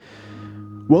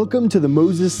Welcome to the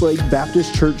Moses Lake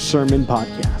Baptist Church Sermon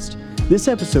Podcast. This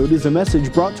episode is a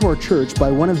message brought to our church by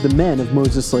one of the men of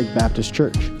Moses Lake Baptist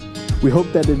Church. We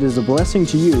hope that it is a blessing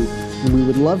to you, and we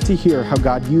would love to hear how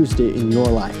God used it in your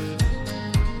life.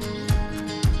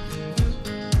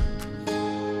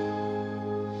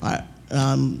 All right,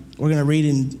 we're going to read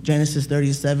in Genesis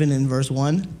 37 and verse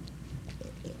 1.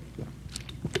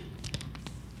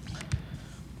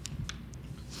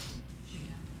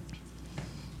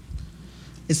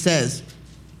 It says,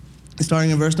 starting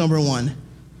in verse number 1,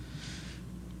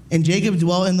 "And Jacob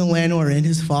dwelt in the land wherein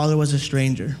his father was a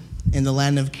stranger, in the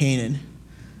land of Canaan.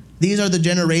 These are the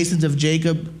generations of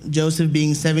Jacob. Joseph,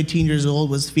 being 17 years old,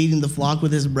 was feeding the flock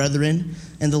with his brethren,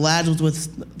 and the lad was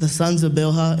with the sons of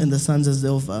Bilhah and the sons of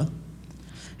Zilpah,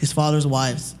 his father's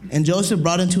wives. And Joseph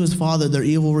brought unto his father their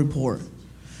evil report.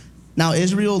 Now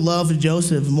Israel loved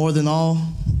Joseph more than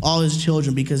all his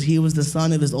children, because he was the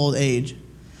son of his old age.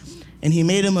 And he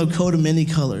made him a coat of many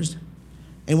colors.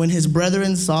 And when his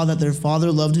brethren saw that their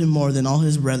father loved him more than all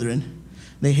his brethren,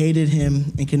 they hated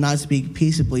him and could not speak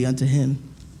peaceably unto him."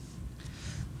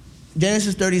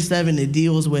 Genesis 37, it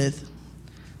deals with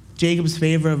Jacob's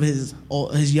favor of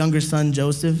his younger son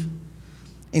Joseph.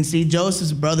 And see,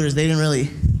 Joseph's brothers, they didn't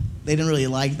really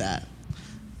like that.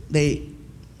 They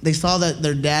saw that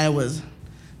their dad was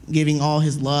giving all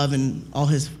his love and all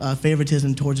his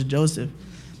favoritism towards Joseph.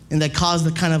 And that caused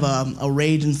a kind of a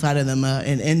rage inside of them,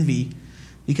 and envy,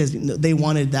 because they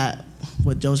wanted that,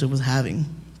 what Joseph was having.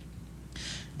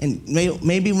 And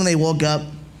maybe when they woke up,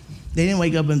 they didn't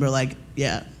wake up and be like,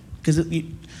 yeah, because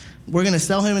we're going to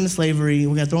sell him into slavery,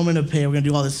 we're going to throw him into a pit, we're going to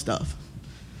do all this stuff.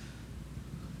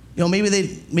 You know, maybe they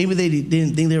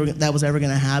didn't think that was ever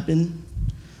going to happen,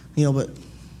 you know, but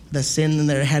the sin in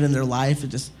their head in their life,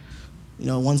 it just, you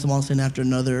know, one small sin after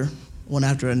another, one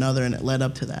after another, and it led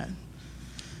up to that.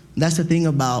 That's the thing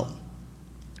about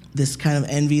this kind of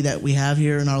envy that we have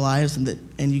here in our lives,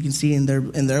 and you can see in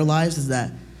their lives, is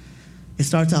that it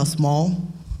starts out small,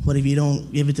 but if you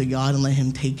don't give it to God and let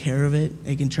Him take care of it,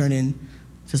 it can turn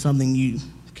into something you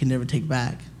can never take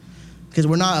back. Because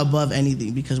we're not above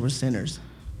anything, because we're sinners.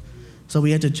 So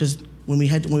we have to just, when we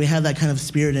have that kind of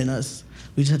spirit in us,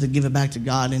 we just have to give it back to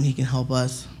God, and He can help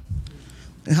us.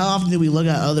 And how often do we look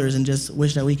at others and just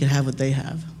wish that we could have what they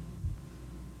have?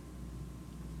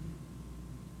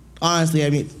 Honestly, I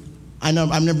mean, I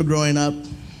remember growing up,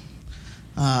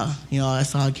 you know, I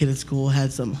saw a kid at school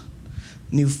had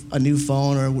a new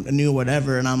phone or a new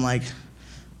whatever, and I'm like,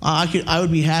 I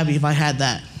would be happy if I had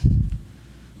that.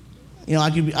 You know,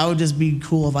 I would just be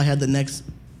cool if I had the next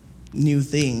new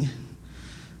thing.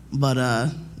 But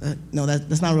no,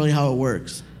 that's not really how it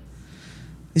works.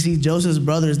 You see, Joseph's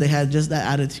brothers, they had just that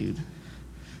attitude.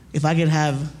 If I could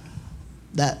have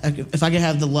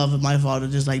the love of my father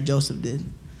just like Joseph did.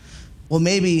 Well,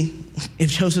 maybe if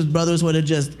Joseph's brothers would have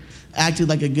just acted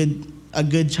like a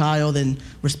good child and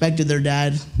respected their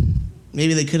dad,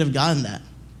 maybe they could have gotten that.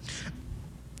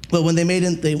 But when they made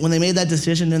that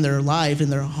decision in their life, in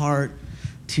their heart,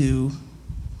 to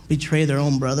betray their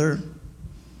own brother,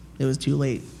 it was too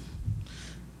late.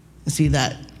 And see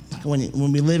that when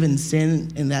we live in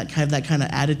sin and that kind of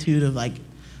attitude of like,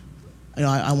 you know,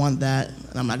 I want that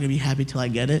and I'm not gonna be happy till I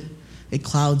get it, it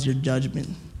clouds your judgment.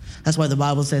 That's why the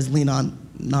Bible says, lean on,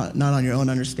 not on your own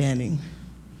understanding.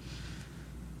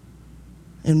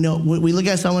 And no, we look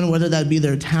at someone, whether that be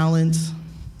their talents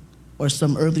or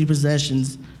some earthly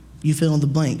possessions, you fill in the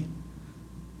blank.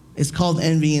 It's called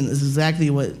envy, and it's exactly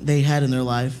what they had in their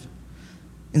life.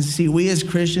 And see, we as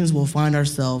Christians will find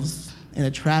ourselves in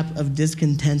a trap of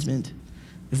discontentment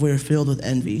if we are filled with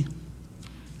envy.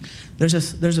 There's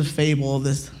a fable of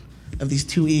these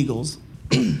two eagles,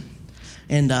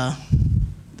 and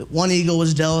one eagle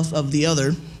was jealous of the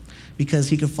other because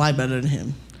he could fly better than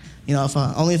him. You know,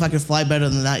 only if I could fly better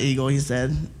than that eagle, he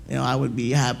said, you know, I would be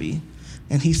happy.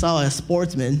 And he saw a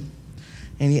sportsman,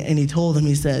 and he told him,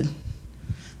 he said,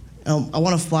 I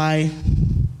want to fly.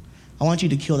 I want you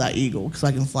to kill that eagle because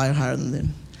I can fly higher than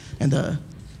them. And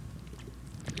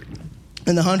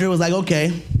the hunter was like,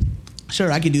 okay,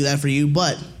 sure, I could do that for you,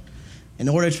 but in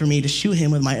order for me to shoot him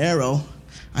with my arrow,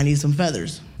 I need some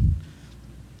feathers.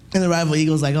 And the rival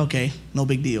eagle's like, okay, no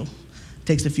big deal.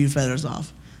 Takes a few feathers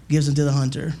off, gives them to the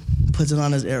hunter, puts it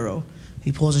on his arrow.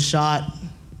 He pulls a shot,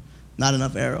 not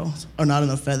enough arrows, or not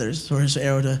enough feathers for his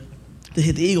arrow to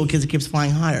hit the eagle because it keeps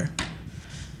flying higher.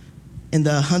 And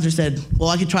the hunter said, well,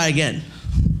 I could try again.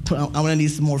 I'm gonna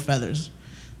need some more feathers.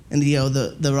 And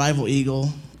the rival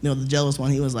eagle, you know, the jealous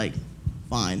one, he was like,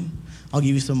 fine, I'll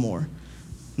give you some more.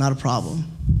 Not a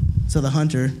problem. So the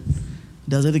hunter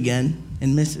does it again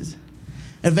and misses.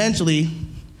 Eventually,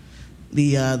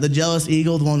 The jealous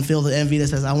eagle, the one filled with envy that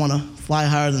says, I want to fly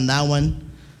higher than that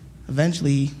one.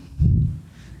 Eventually,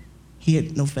 he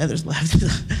had no feathers left.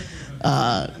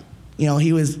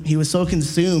 He was so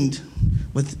consumed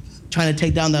with trying to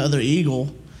take down that other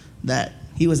eagle that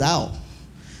he was out.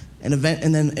 And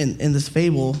then in this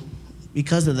fable,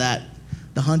 because of that,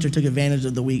 the hunter took advantage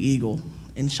of the weak eagle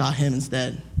and shot him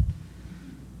instead.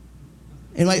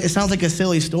 And it sounds like a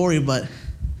silly story, but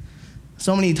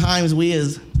so many times we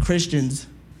as Christians,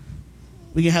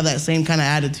 we can have that same kind of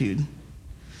attitude.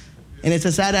 And it's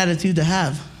a sad attitude to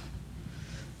have.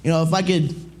 If I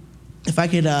could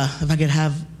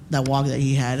have that walk that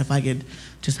he had, if I could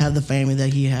just have the family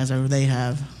that he has or they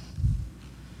have.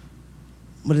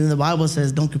 But in the Bible it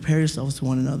says, don't compare yourselves to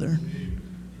one another.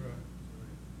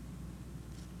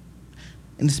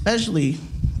 And especially,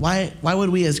 why would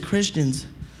we as Christians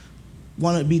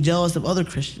want to be jealous of other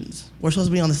Christians? We're supposed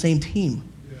to be on the same team.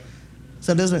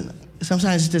 So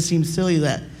sometimes it just seems silly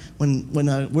that when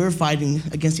we're fighting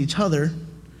against each other,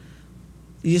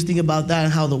 you just think about that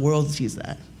and how the world sees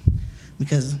that.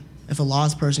 Because if a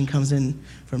lost person comes in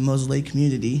from Moses Lake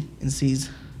community and sees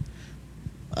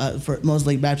for Moses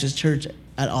Lake Baptist Church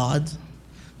at odds,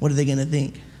 what are they going to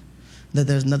think? That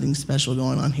there's nothing special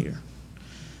going on here.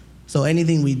 So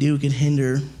anything we do could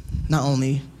hinder not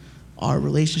only our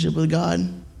relationship with God,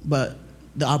 but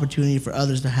the opportunity for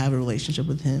others to have a relationship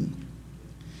with him.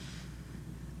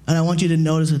 And I want you to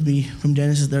notice with me from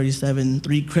Genesis 37,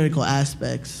 3 critical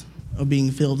aspects of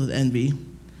being filled with envy.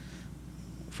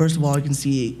 First of all, you can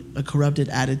see a corrupted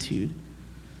attitude.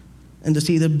 And to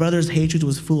see the brother's hatred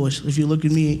was foolish. If you look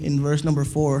at me in verse number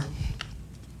 4,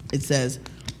 it says,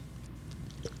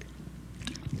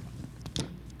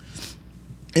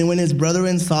 and when his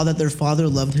brethren saw that their father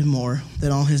loved him more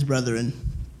than all his brethren,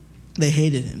 they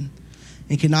hated him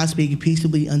and could not speak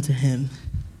peaceably unto him.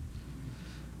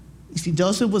 You see,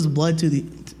 Joseph was blood to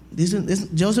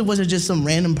Joseph wasn't just some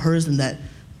random person that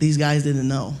these guys didn't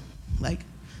know. Like,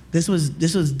 this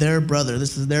was their brother.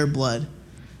 This is their blood.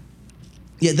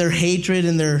 Yet their hatred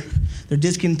and their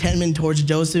discontentment towards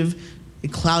Joseph,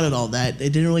 it clouded all that.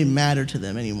 It didn't really matter to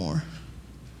them anymore.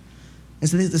 And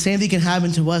so the same thing can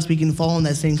happen to us. We can fall in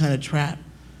that same kind of trap.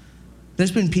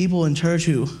 There's been people in church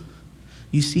who,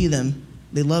 you see them,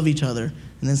 they love each other,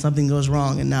 and then something goes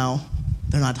wrong, and now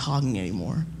they're not talking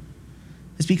anymore.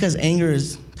 It's because anger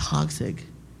is toxic.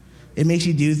 It makes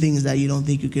you do things that you don't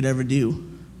think you could ever do.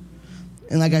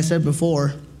 And like I said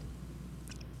before,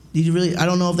 I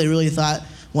don't know if they really thought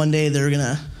one day they were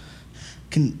gonna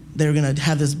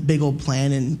have this big old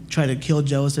plan and try to kill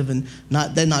Joseph and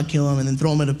not kill him and then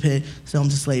throw him in a pit, sell him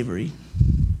to slavery.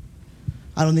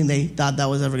 I don't think they thought that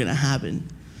was ever gonna happen.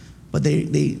 But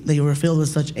they were filled with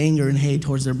such anger and hate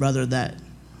towards their brother that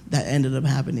ended up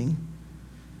happening.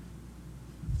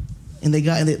 And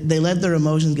they let their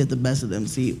emotions get the best of them.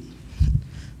 See,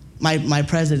 my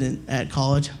president at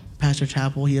college, Pastor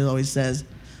Chappell, he always says,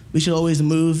 we should always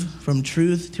move from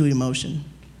truth to emotion.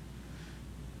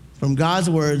 From God's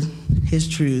word, his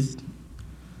truth,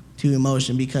 to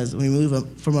emotion, because when we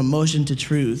move from emotion to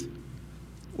truth,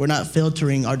 we're not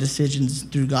filtering our decisions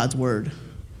through God's word.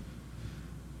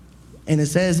 And it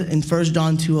says in 1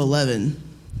 John 2:11,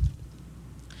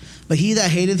 but he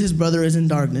that hateth his brother is in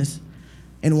darkness,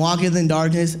 and walketh in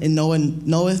darkness, and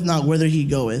knoweth not whither he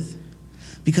goeth,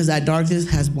 because that darkness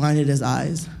has blinded his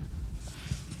eyes.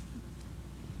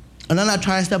 And I'm not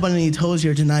trying to step on any toes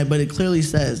here tonight, but it clearly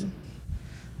says,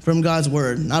 from God's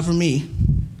word, not from me,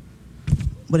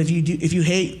 but if you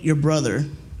hate your brother,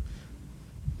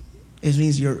 it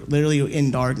means you're literally in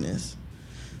darkness.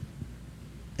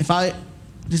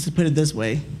 Just to put it this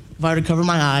way, if I were to cover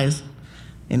my eyes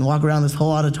and walk around this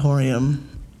whole auditorium,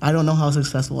 I don't know how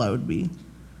successful I would be.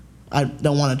 I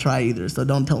don't want to try either, so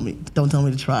don't tell me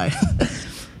to try.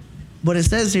 But it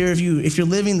says here, if you're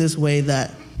living this way,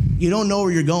 that you don't know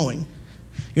where you're going.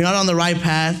 You're not on the right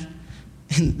path,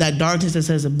 and that darkness that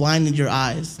says it blinded your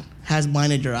eyes, has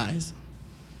blinded your eyes.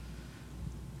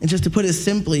 And just to put it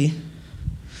simply,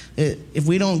 if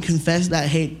we don't confess that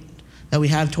hate that we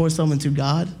have towards someone to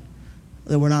God,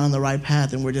 then we're not on the right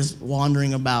path, and we're just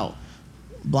wandering about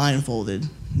blindfolded,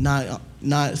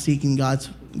 not seeking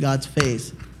God's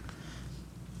face.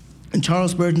 And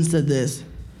Charles Spurgeon said this: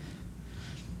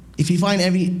 if you find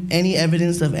any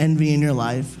evidence of envy in your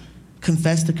life,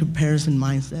 confess the comparison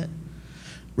mindset.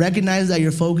 Recognize that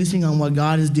you're focusing on what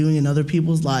God is doing in other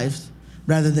people's lives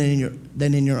rather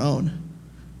than in your own.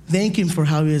 Thank him for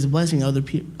how he is blessing other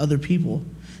people,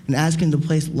 and ask him to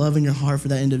place love in your heart for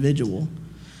that individual.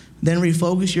 Then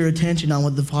refocus your attention on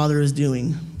what the Father is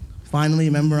doing. Finally,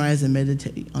 memorize and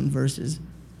meditate on verses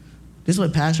This is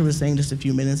what Pastor was saying just a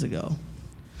few minutes ago.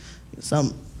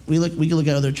 We can look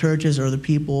at other churches or other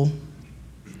people,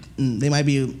 and they might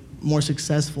be more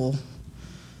successful.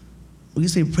 We can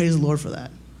say praise the Lord for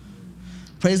that.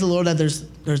 Praise the Lord that there's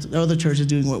other churches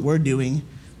doing what we're doing,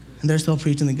 and they're still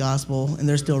preaching the gospel, and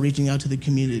they're still reaching out to the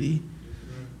community.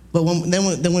 But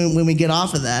when we get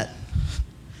off of that,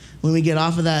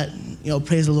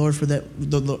 praise the Lord for that,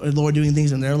 the Lord doing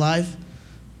things in their life,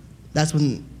 that's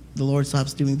when the Lord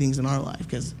stops doing things in our life,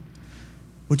 because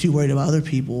we're too worried about other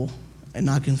people and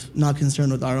not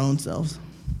concerned with our own selves.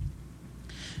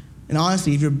 And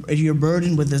honestly, if you're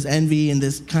burdened with this envy and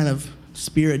this kind of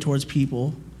spirit towards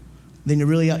people, then you're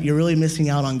really missing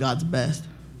out on God's best.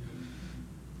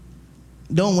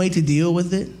 Don't wait to deal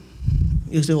with it.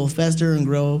 It will fester and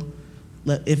grow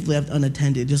if left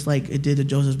unattended, just like it did to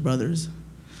Joseph's brothers.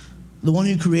 The one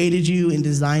who created you and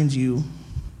designed you,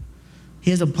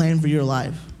 he has a plan for your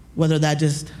life, whether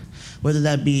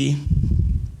that be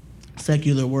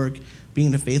secular work,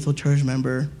 being a faithful church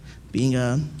member, being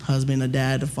a husband, a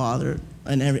dad, a father,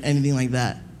 and anything like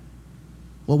that.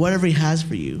 Well, whatever he has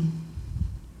for you,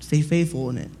 stay faithful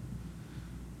in it.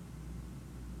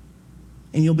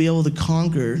 And you'll be able to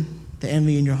conquer the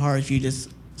envy in your heart if you just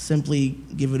simply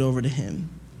give it over to him.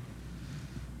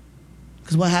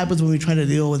 Because what happens when we try to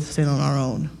deal with sin on our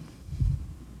own?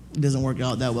 It doesn't work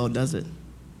out that well, does it?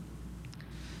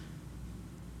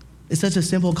 It's such a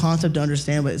simple concept to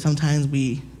understand, but sometimes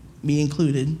we, me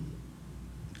included,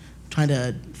 trying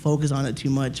to focus on it too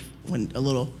much when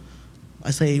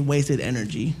wasted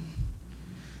energy.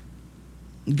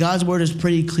 God's word is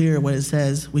pretty clear what it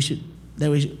says we should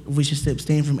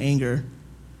abstain from anger.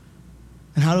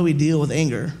 And how do we deal with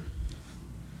anger?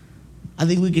 I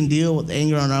think we can deal with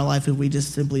anger in our life if we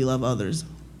just simply love others.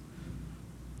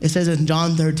 It says in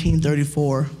John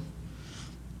 13:34,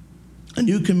 "A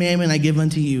new commandment I give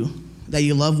unto you, that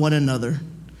you love one another,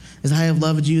 as I have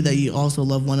loved you, that you also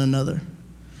love one another.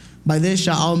 By this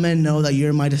shall all men know that you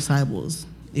are my disciples,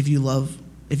 if you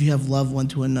have loved one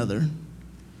to another."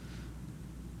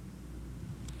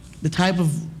 The type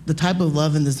of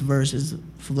love in this verse is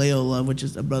phileo love, which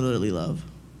is a brotherly love.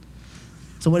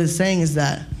 So what it's saying is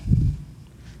that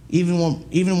even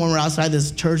when we're outside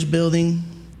this church building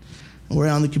and we're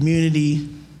out in the community,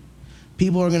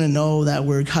 people are going to know that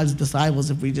we're God's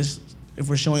disciples if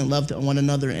we're showing love to one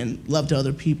another and love to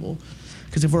other people.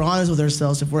 Because if we're honest with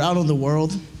ourselves, if we're out in the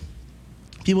world,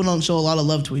 people don't show a lot of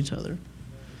love to each other.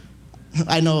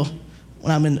 I know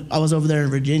when I was over there in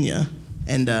Virginia,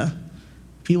 and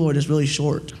people were just really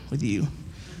short with you.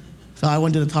 So I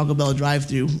went to the Taco Bell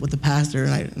drive-thru with the pastor,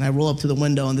 and I roll up to the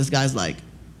window, and this guy's like,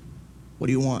 "What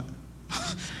do you want?"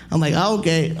 I'm like, "Oh,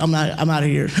 okay, I'm out of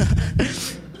here."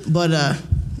 But I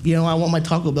want my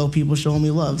Taco Bell people showing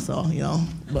me love, so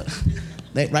but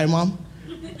right, Mom?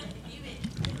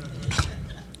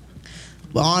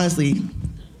 But honestly,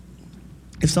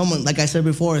 if someone, like I said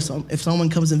before, if someone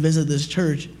comes and visits this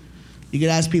church, you could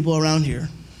ask people around here,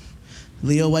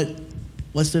 "Leo,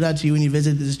 what stood out to you when you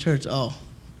visited this church?" "Oh,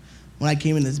 when I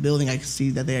came in this building, I could see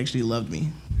that they actually loved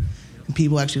me. And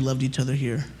people actually loved each other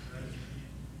here."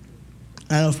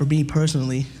 I know for me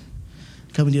personally,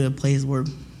 coming to a place where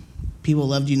people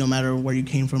loved you no matter where you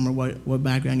came from or what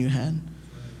background you had.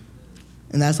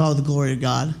 And that's all the glory of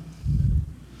God.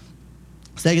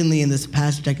 Secondly, in this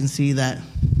passage, I can see that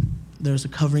there's a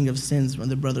covering of sins from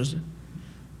the brothers.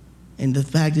 And the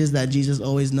fact is that Jesus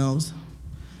always knows.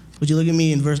 Would you look at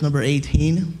me in verse number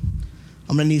 18?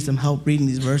 I'm going to need some help reading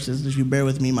these verses. If you bear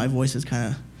with me, my voice is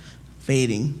kind of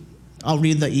fading. I'll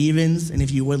read the evens, and if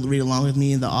you would read along with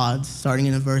me in the odds, starting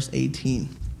in verse 18.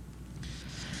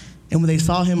 "And when they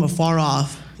saw him afar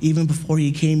off, even before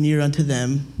he came near unto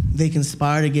them, they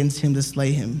conspired against him to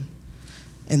slay him.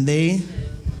 And they,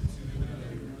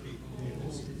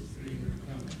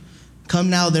 Come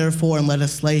now, therefore, and let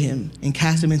us slay him, and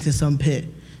cast him into some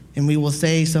pit. And we will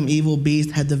say some evil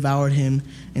beast had devoured him,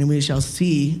 and we shall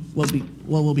see what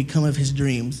will become of his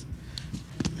dreams."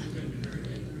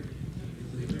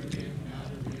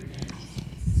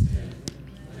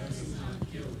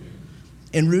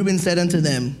 And Reuben said unto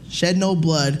them, "Shed no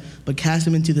blood, but cast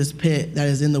him into this pit that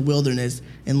is in the wilderness,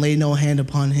 and lay no hand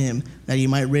upon him, that ye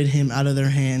might rid him out of their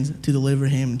hands, to deliver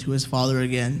him to his father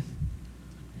again."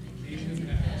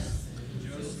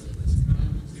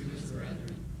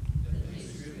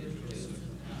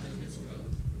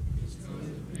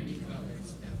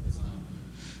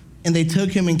 And they took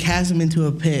him and cast him into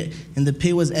a pit, and the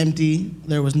pit was empty,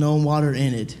 there was no water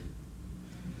in it.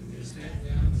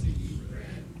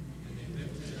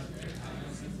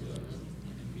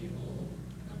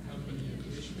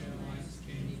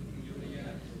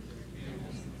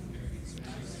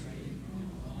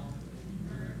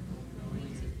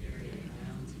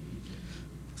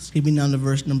 skipping down to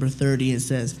verse number 30, it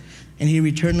says, "And he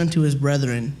returned unto his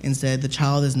brethren and said, The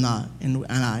child is not, and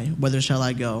I, whither shall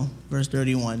I go?" Verse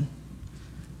 31.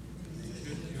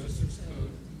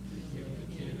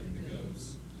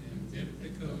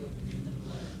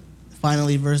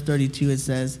 Finally, verse 32, it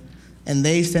says, "And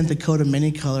they sent the coat of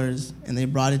many colors, and they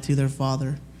brought it to their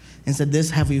father, and said,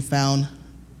 This have we found.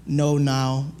 Know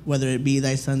now whether it be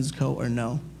thy son's coat or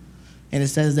no." And it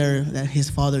says there that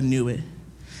his father knew it,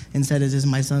 and said, "It is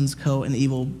my son's coat, and the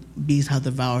evil beast hath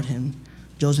devoured him.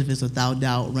 Joseph is without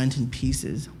doubt rent in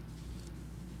pieces."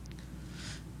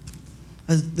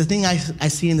 The thing I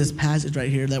see in this passage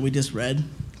right here that we just read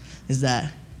is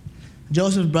that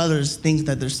Joseph's brothers think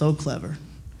that they're so clever.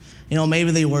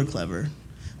 Maybe they were clever.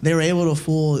 They were able to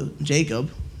fool Jacob.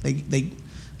 They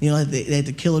had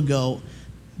to kill a goat,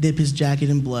 dip his jacket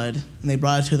in blood, and they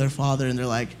brought it to their father, and they're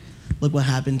like, "Look what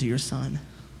happened to your son.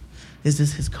 Is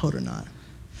this his coat or not?"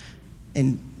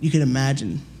 And you can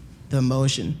imagine the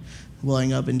emotion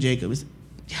welling up in Jacob.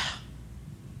 Yeah,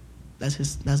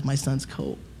 that's my son's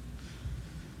coat.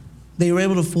 They were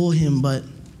able to fool him, but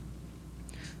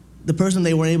the person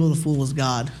they weren't able to fool was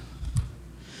God.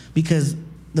 Because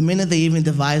the minute they even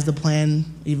devised the plan,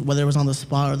 whether it was on the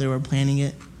spot or they were planning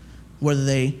it, whether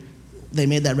they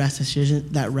made that rash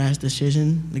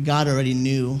decision, God already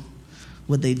knew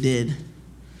what they did.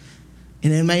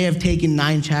 And it may have taken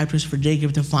 9 chapters for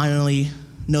Jacob to finally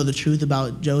know the truth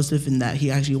about Joseph and that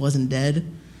he actually wasn't dead,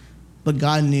 but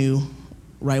God knew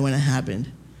right when it happened.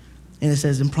 And it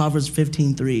says in Proverbs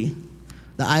 15:3,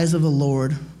 "The eyes of the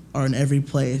Lord are in every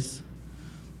place."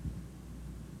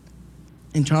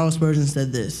 And Charles Spurgeon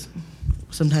said this.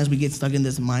 Sometimes we get stuck in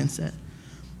this mindset.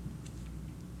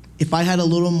 "If I had a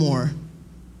little more,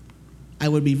 I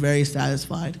would be very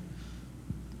satisfied."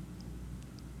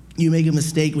 You make a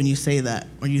mistake when you say that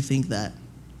or you think that.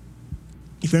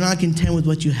 If you're not content with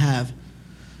what you have,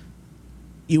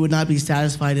 you would not be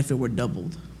satisfied if it were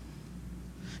doubled.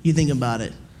 You think about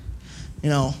it.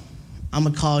 I'm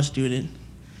a college student,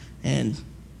 and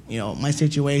my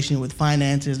situation with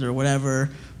finances or whatever,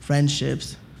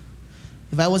 friendships,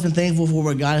 if I wasn't thankful for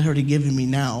what God had already given me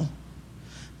now,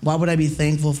 why would I be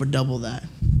thankful for double that?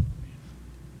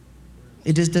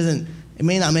 It just doesn't, it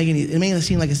may not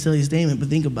seem like a silly statement, but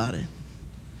think about it.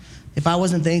 If I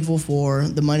wasn't thankful for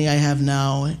the money I have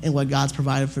now and what God's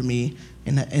provided for me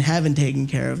and haven't taken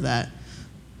care of that,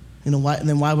 then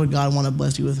why would God want to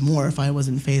bless you with more if I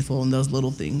wasn't faithful in those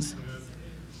little things?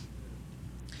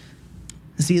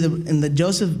 See, the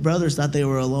Joseph brothers thought they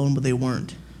were alone, but they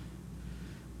weren't,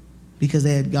 because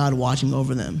they had God watching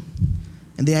over them.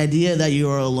 And the idea that you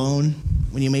are alone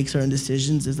when you make certain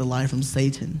decisions is a lie from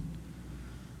Satan,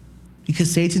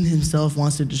 because Satan himself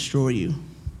wants to destroy you.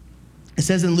 It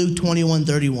says in Luke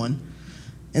 21:31,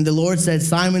 "And the Lord said,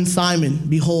 Simon, Simon,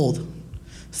 behold,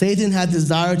 Satan hath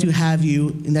desired to have you,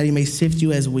 and that he may sift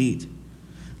you as wheat."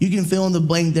 You can fill in the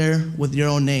blank there with your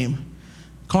own name.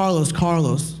 Carlos,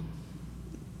 Carlos.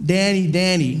 Danny,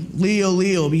 Danny. Leo,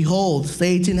 Leo. Behold,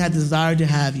 Satan hath desired to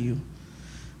have you.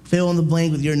 Fill in the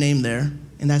blank with your name there,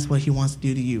 and that's what he wants to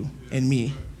do to you and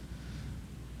me.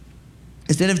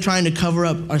 Instead of trying to cover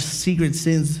up our secret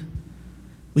sins,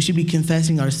 we should be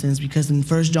confessing our sins, because in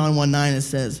 1 John 1:9 it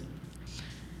says,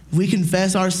 "If we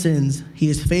confess our sins, he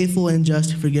is faithful and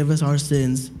just to forgive us our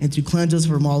sins and to cleanse us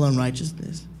from all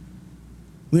unrighteousness."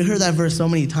 We heard that verse so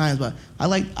many times, but I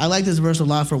like this verse a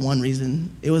lot for one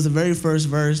reason. It was the very first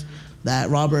verse that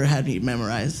Robert had me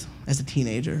memorize as a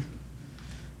teenager.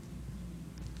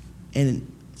 And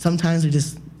sometimes we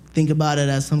just think about it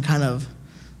as some kind of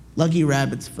lucky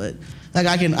rabbit's foot. Like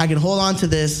I can hold on to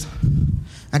this,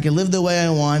 I can live the way I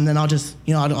want, and then I'll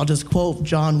just quote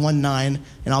John 1:9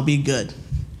 and I'll be good.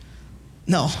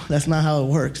 No, that's not how it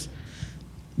works.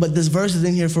 But this verse is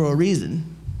in here for a reason.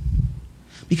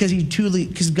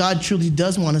 Because God truly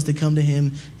does want us to come to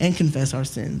him and confess our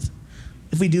sins.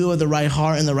 If we do it with the right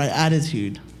heart and the right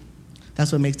attitude,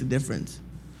 that's what makes the difference.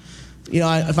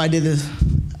 If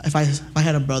I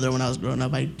had a brother when I was growing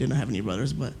up, I didn't have any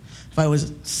brothers, but if I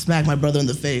was smack my brother in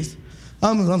the face,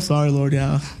 I'm sorry, Lord, you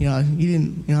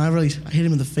didn't, I hit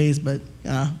him in the face, but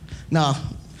no.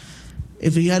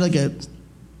 If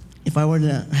I were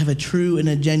to have a true and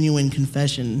a genuine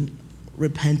confession,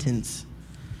 repentance,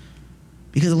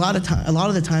 because a lot of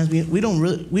the times we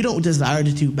don't desire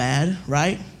to do bad,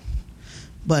 right?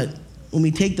 But when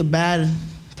we take the bad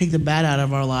out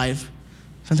of our life,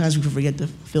 sometimes we forget to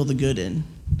fill the good in.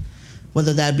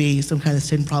 Whether that be some kind of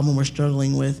sin problem we're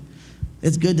struggling with,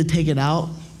 it's good to take it out,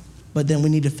 but then we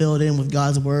need to fill it in with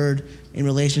God's word, in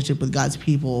relationship with God's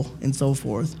people, and so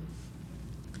forth.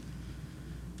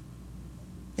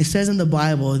 It says in the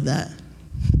Bible that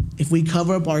if we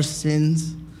cover up our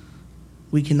sins,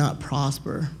 we cannot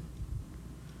prosper.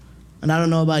 And I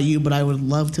don't know about you, but I would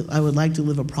like to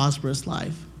live a prosperous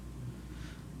life.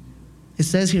 It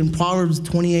says here in Proverbs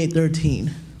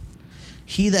 28:13,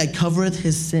 he that covereth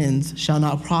his sins shall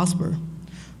not prosper,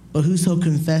 but whoso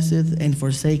confesseth and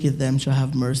forsaketh them shall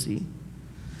have mercy.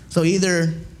 So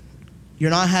either you're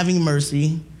not having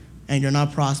mercy and you're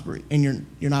not prospering,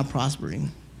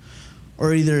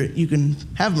 or either you can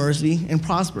have mercy and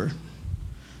prosper.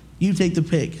 You take the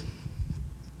pick.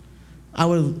 I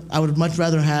would much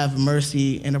rather have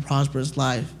mercy and a prosperous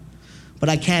life, but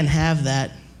I can't have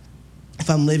that if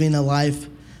I'm living a life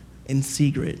in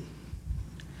secret.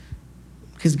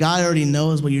 Because God already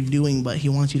knows what you're doing, but he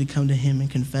wants you to come to him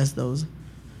and confess those.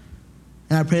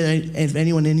 And I pray that if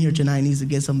anyone in here tonight needs to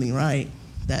get something right,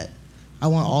 that I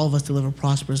want all of us to live a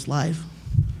prosperous life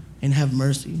and have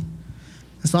mercy.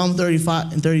 In Psalm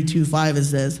 35 and 32:5 it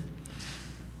says,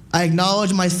 I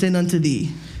acknowledge my sin unto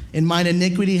thee. In mine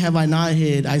iniquity have I not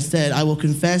hid. I said, I will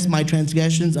confess my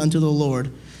transgressions unto the Lord,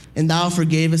 and thou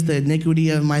forgavest the iniquity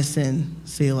of my sin.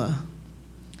 Selah.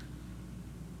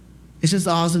 It's just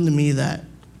awesome to me that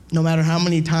no matter how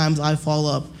many times I fall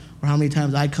up or how many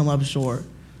times I come up short,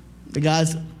 the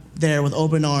God's there with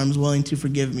open arms willing to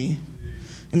forgive me.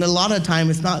 And a lot of time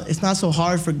it's not so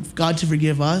hard for God to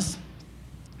forgive us,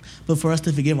 but for us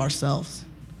to forgive ourselves.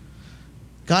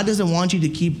 God doesn't want you to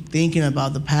keep thinking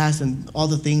about the past and all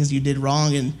the things you did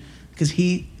wrong, and because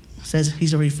he says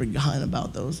he's already forgotten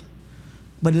about those.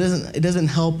 But it doesn't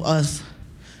help us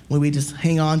when we just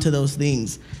hang on to those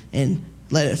things and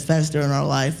let it fester in our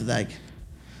life, like,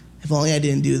 if only I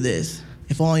didn't do this,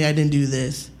 if only I didn't do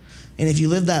this. And if you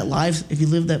live that life, if you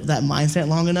live that mindset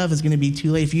long enough, it's going to be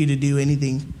too late for you to do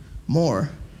anything more.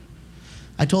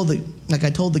 I told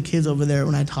the kids over there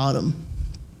when I taught them,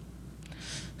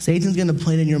 Satan's going to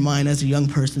plant in your mind as a young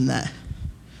person that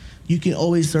you can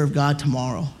always serve God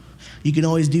tomorrow. You can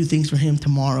always do things for him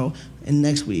tomorrow and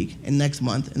next week and next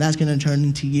month. And that's going to turn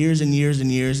into years and years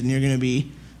and years, and you're going to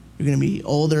be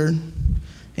older, and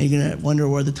you're going to wonder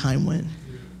where the time went.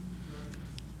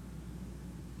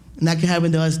 And that could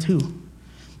happen to us too.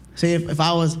 Say if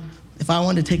I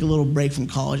wanted to take a little break from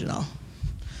college and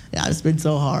it's been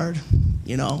so hard,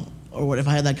 or what if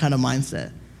I had that kind of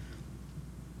mindset?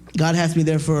 God has me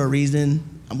there for a reason.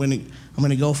 I'm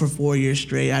gonna go for 4 years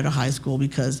straight out of high school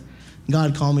because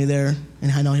God called me there,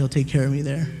 and I know he'll take care of me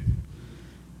there.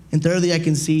 And thirdly, I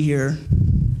can see here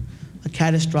a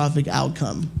catastrophic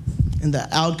outcome. And the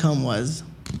outcome was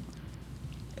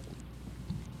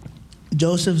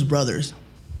Joseph's brothers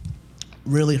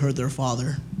really hurt their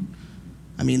father.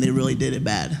 I mean, they really did it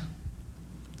bad.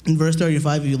 In verse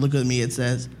 35, if you look at me, it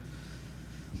says,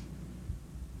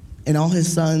 and all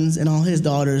his sons and all his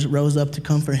daughters rose up to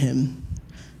comfort him,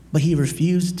 but he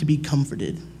refused to be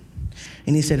comforted.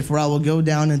 And he said, for I will go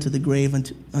down into the grave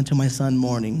unto my son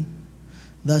mourning.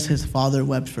 Thus his father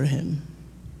wept for him.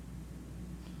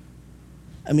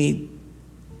 I mean,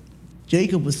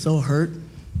 Jacob was so hurt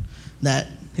that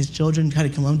his children kind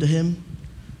of come up to him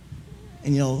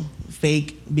and,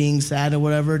 fake being sad or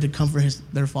whatever to comfort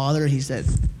their father. He said,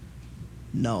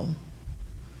 no.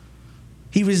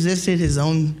 He resisted his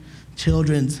own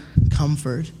children's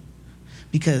comfort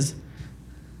because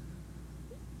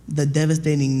the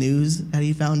devastating news that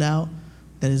he found out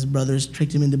that his brothers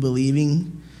tricked him into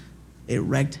believing, it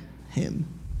wrecked him.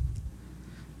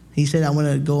 He said, I want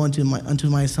to go unto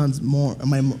my son's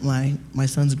my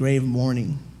son's grave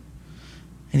mourning.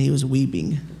 And he was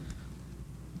weeping.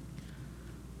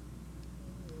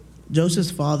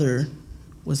 Joseph's father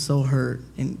was so hurt,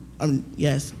 and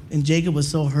Jacob was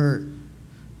so hurt,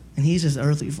 and he's his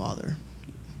earthly father.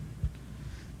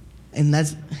 And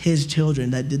that's his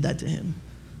children that did that to him.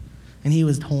 And he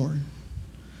was torn.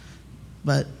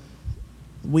 But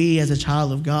we, as a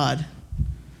child of God,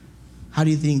 how do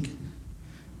you think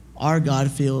our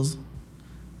God feels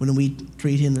when we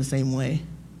treat him the same way?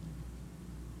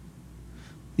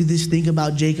 You just think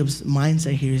about Jacob's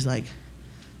mindset here. He's like,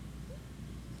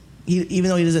 even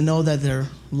though he doesn't know that they're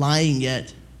lying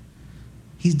yet,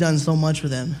 he's done so much for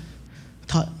them.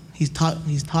 He's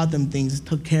taught them things,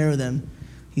 took care of them.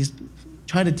 He's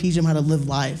tried to teach them how to live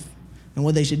life and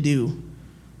what they should do.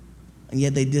 And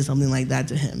yet they did something like that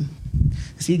to him.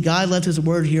 See, God left his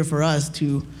word here for us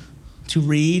to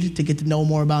read, to get to know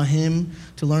more about him,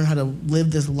 to learn how to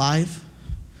live this life.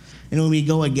 And when we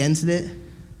go against it,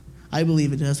 I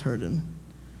believe it does hurt him.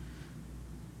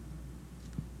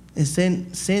 And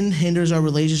sin hinders our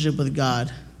relationship with God.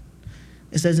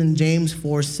 It says in James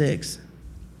 4:6,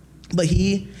 but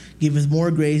he giveth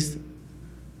more grace,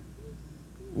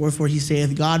 wherefore he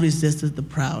saith, God resisteth the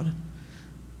proud,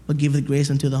 but giveth grace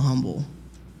unto the humble.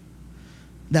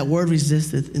 That word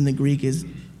resisteth in the Greek is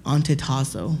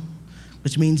antitasso,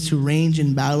 which means to range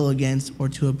in battle against or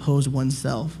to oppose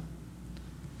oneself.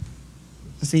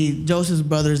 See, Joseph's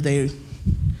brothers, they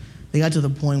got to the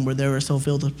point where they were so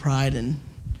filled with pride and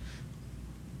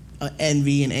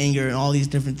envy and anger and all these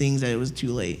different things that it was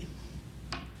too late.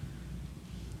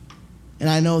 And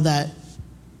I know that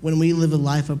when we live a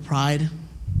life of pride,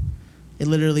 it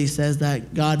literally says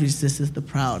that God resisteth the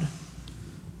proud.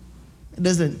 It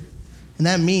doesn't, and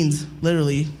that means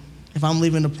literally, if I'm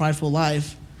living a prideful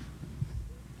life,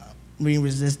 I'm being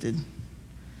resisted.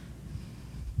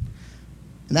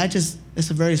 And that just, it's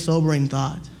a very sobering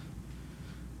thought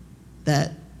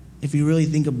that if you really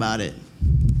think about it,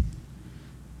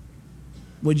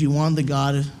 would you want the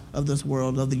God of this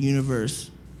world, of the universe,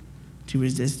 to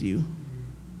resist you?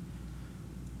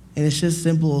 And it's just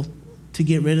simple to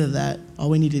get rid of that. All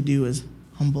we need to do is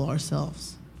humble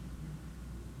ourselves.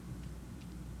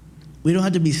 We don't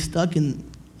have to be stuck in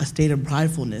a state of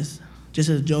pridefulness, just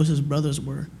as Joseph's brothers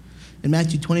were. In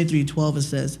Matthew 23:12 it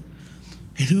says,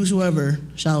 "And whosoever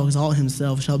shall exalt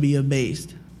himself shall be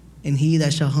abased, and he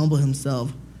that shall humble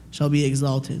himself shall be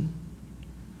exalted."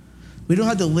 We don't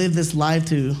have to live this life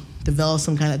to develop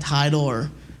some kind of title or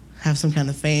have some kind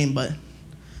of fame, but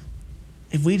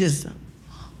if we just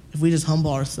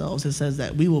humble ourselves, it says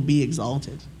that we will be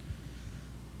exalted.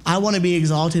 I want to be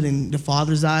exalted in the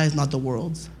Father's eyes, not the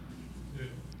world's.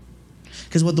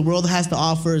 Because what the world has to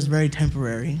offer is very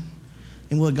temporary,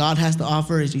 and what God has to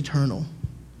offer is eternal.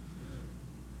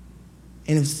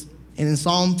 And in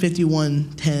Psalm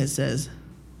 51:10 it says,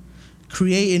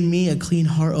 "Create in me a clean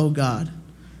heart, O God,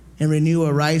 and renew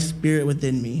a right spirit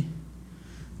within me."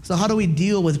 So how do we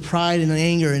deal with pride and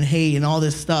anger and hate and all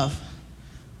this stuff?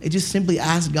 It just simply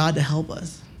asks God to help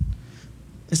us.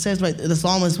 It says, like, the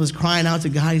psalmist was crying out to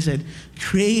God. He said,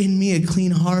 "Create in me a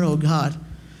clean heart, O God,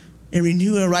 and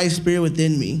renew a right spirit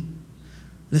within me."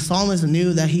 The psalmist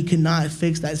knew that he could not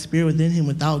fix that spirit within him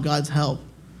without God's help.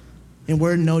 And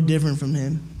we're no different from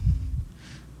him.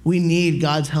 We need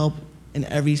God's help in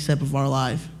every step of our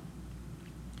life.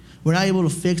 We're not able to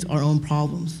fix our own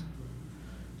problems.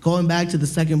 Going back to the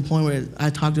second point where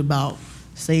I talked about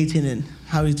Satan and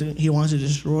how he wants to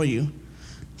destroy you.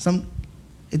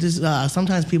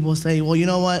 Sometimes people say, well, you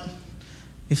know what?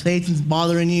 If Satan's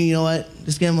bothering you, you know what?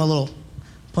 Just give him a little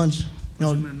punch.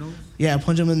 Punch him in the nose? Yeah,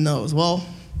 punch him in the nose. Well,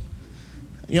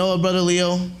 you know what, Brother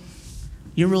Leo?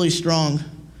 You're really strong,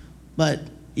 but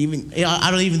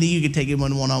I don't even think you could take him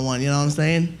one-on-one. You know what I'm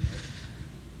saying?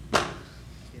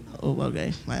 Oh,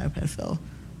 okay. My iPad fell.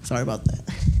 Sorry about that.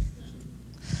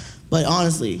 But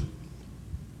honestly,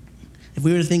 if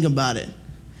we were to think about it,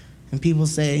 and people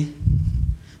say,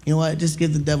 you know what, just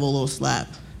give the devil a little slap.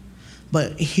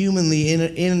 But humanly, in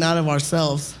and out of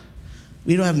ourselves,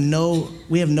 we have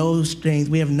no strength,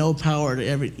 we have no power to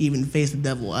ever even face the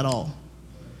devil at all.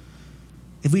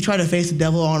 If we try to face the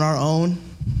devil on our own,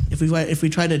 if we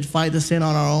try to fight the sin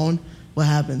on our own, what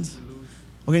happens?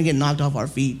 We're gonna get knocked off our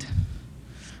feet.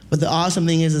 But the awesome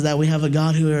thing is that we have a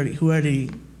God who already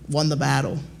won the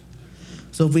battle.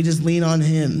 So if we just lean on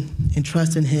him and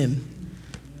trust in him,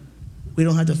 we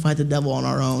don't have to fight the devil on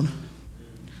our own.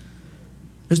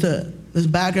 There's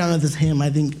background of this hymn I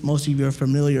think most of you are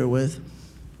familiar with.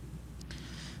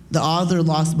 The author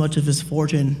lost much of his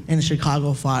fortune in a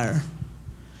Chicago fire.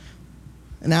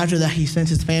 And after that, he sent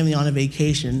his family on a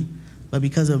vacation, but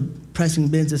because of pressing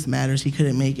business matters, he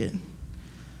couldn't make it.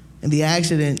 In the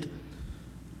accident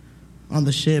on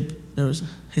the ship,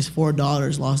 his 4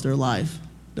 daughters lost their lives,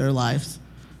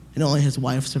 and only his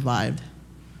wife survived.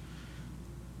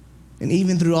 And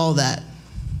even through all that,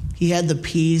 he had the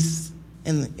peace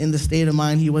and in the state of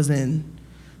mind he was in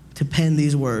to pen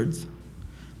these words.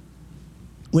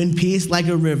 "When peace like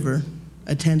a river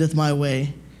attendeth my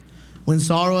way, when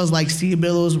sorrows like sea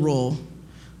billows roll,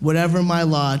 whatever my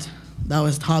lot, thou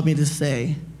hast taught me to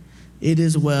say, it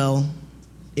is well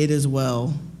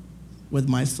with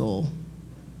my soul."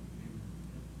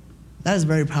 That is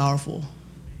very powerful.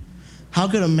 How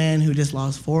could a man who just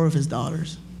lost 4 of his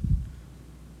daughters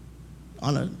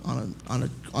on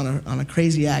a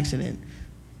crazy accident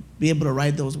be able to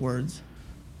write those words?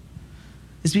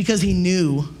 It's because he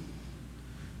knew.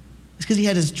 It's because he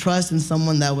had his trust in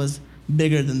someone that was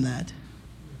bigger than that.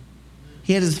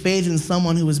 He had his faith in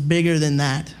someone who was bigger than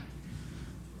that.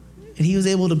 And he was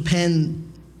able to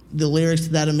pen the lyrics to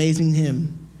that amazing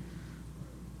hymn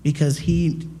because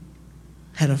he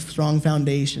had a strong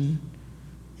foundation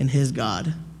in his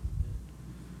God.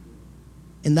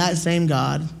 And that same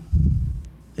God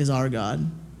is our God.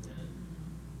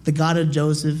 The God of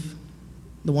Joseph,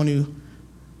 the one who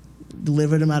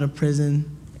delivered him out of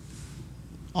prison.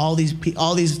 All these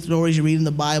stories you read in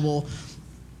the Bible,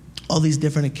 all these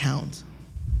different accounts.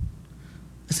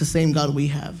 It's the same God we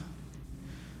have.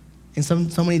 And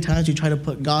so many times we try to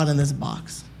put God in this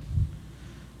box.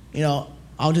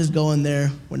 I'll just go in there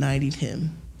when I need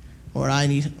him, or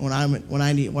when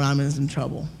I'm in some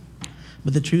trouble.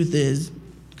 But the truth is,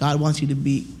 God wants you to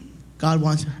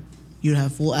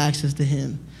have full access to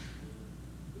him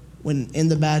when in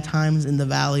the bad times, in the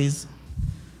valleys,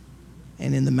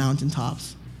 and in the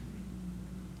mountaintops.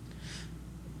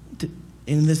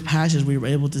 In this passage, we were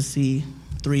able to see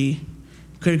 3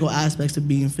 critical aspects of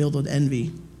being filled with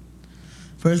envy.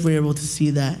 First, we were able to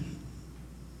see that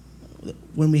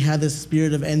when we have this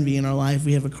spirit of envy in our life,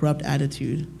 we have a corrupt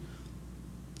attitude.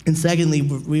 And secondly,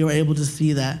 we were able to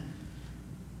see that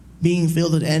being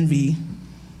filled with envy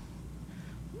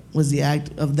was the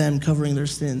act of them covering their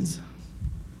sins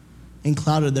and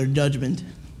clouded their judgment.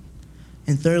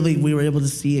 And thirdly, we were able to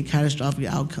see a catastrophic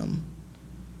outcome.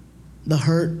 The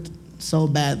hurt so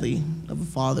badly of a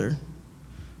father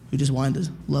who just wanted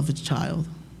to love his child.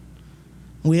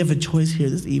 We have a choice here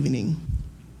this evening.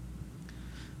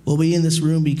 Will we in this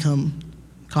room become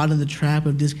caught in the trap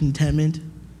of discontentment?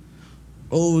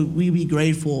 Or will we be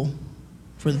grateful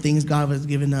for the things God has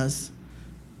given us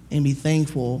and be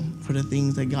thankful for the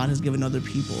things that God has given other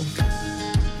people?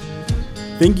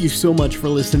 Thank you so much for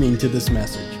listening to this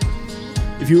message.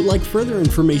 If you would like further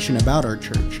information about our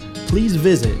church, please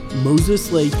visit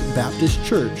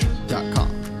moseslakebaptistchurch.com.